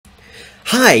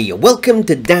Hi, welcome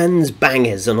to Dan's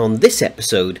Bangers, and on this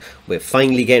episode we're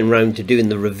finally getting round to doing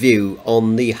the review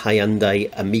on the Hyundai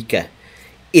Amica.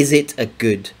 Is it a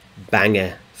good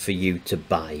banger for you to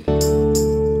buy?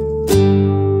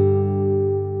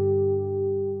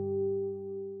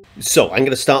 So I'm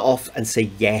going to start off and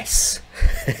say yes,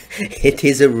 it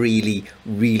is a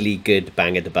really good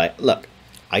banger to buy. Look,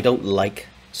 I don't like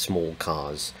small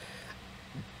cars,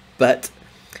 but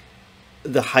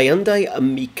the Hyundai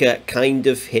Amica kind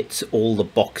of hits all the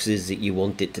boxes that you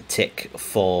want it to tick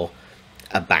for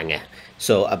a banger.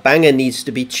 So a banger needs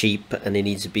to be cheap, and it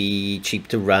needs to be cheap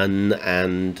to run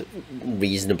and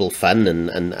reasonable fun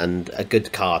and a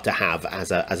good car to have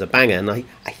as a banger. And I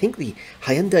think the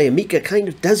Hyundai Amica kind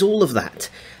of does all of that.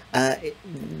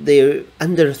 They're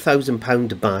under £1,000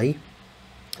 to buy.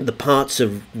 The parts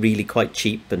are really quite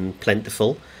cheap and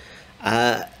plentiful.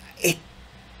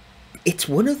 It's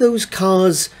one of those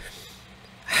cars.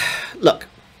 Look,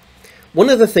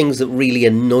 one of the things that really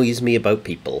annoys me about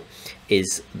people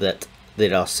is that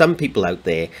there are some people out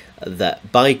there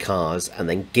that buy cars and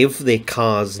then give their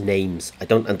cars names. I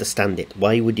don't understand it.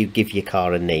 Why would you give your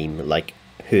car a name like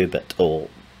Herbert or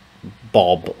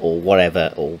Bob or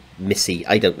whatever, or Missy?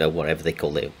 I don't know, whatever they call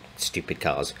their stupid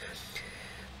cars.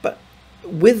 But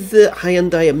with the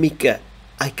Hyundai Amica,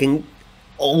 I can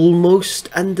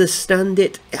almost understand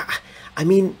it. I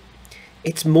mean,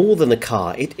 it's more than a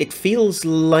car. It feels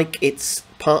like it's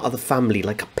part of the family,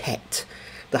 like a pet.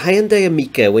 The Hyundai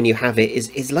Amica, when you have it,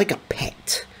 is like a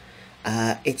pet.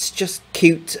 It's just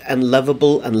cute and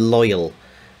lovable and loyal,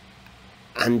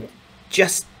 and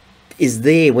just is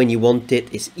there when you want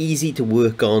it. It's easy to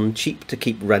work on, cheap to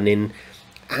keep running,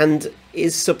 and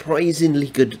is surprisingly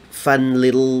good, fun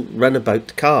little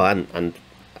runabout car. And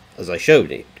as I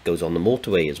showed, it goes on the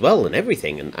motorway as well and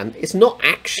everything, and it's not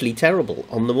actually terrible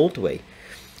on the motorway.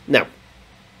 Now,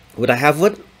 would I have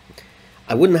one?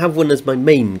 I wouldn't have one as my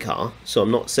main car, so I'm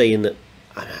not saying that.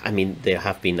 I mean,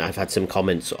 I've had some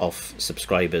comments off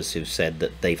subscribers who said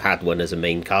that they've had one as a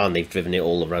main car and they've driven it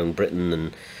all around Britain,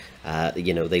 and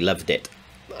you know, they loved it.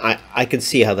 I can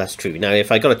see how that's true. Now,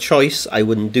 if I got a choice, I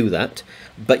wouldn't do that,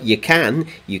 but you can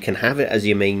have it as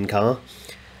your main car.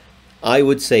 I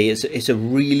would say it's a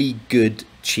really good,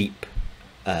 cheap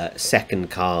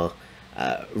second car.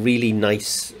 Really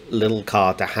nice little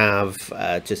car to have,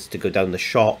 just to go down the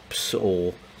shops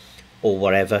or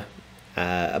whatever.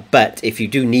 But if you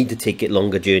do need to take it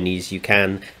longer journeys, you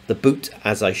can. The boot,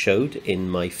 as I showed in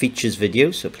my features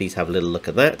video, so please have a little look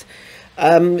at that.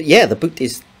 Yeah, the boot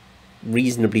is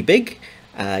reasonably big.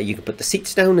 You can put the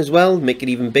seats down as well, make it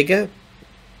even bigger.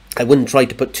 I wouldn't try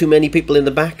to put too many people in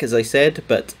the back, as I said,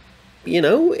 but you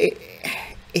know,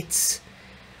 it's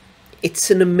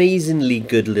an amazingly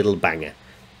good little banger.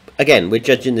 Again, we're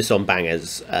judging this on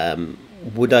bangers.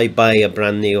 Would I buy a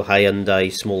brand new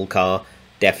Hyundai small car?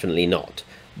 Definitely not.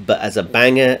 But as a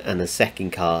banger and a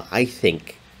second car, I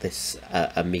think this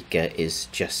Amica is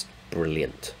just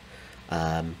brilliant.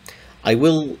 I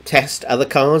will test other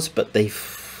cars, but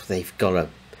they've got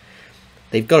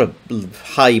a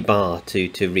high bar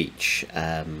to reach.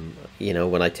 You know,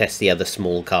 when I test the other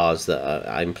small cars that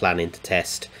I'm planning to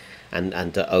test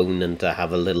and to own and to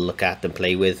have a little look at and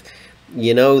play with,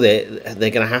 you know, they're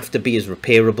going to have to be as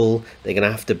repairable. They're going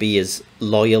to have to be as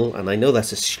loyal. And I know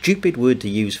that's a stupid word to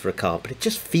use for a car, but it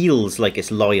just feels like it's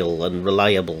loyal and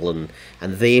reliable and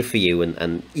there for you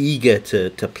and eager to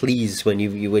please when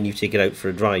you take it out for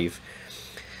a drive.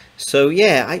 So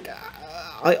yeah,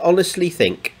 I honestly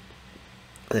think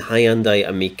the Hyundai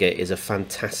Amica is a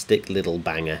fantastic little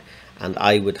banger, and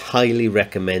I would highly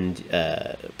recommend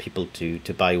people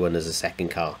to buy one as a second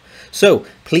car. So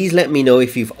please let me know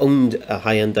if you've owned a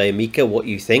Hyundai Amica, what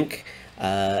you think.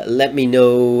 Let me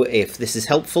know if this is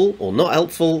helpful or not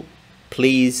helpful.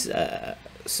 Please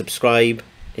subscribe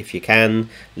if you can,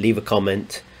 leave a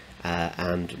comment,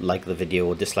 and like the video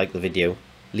or dislike the video.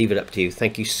 Leave it up to you.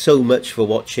 Thank you so much for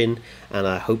watching, and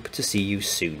I hope to see you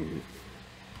soon.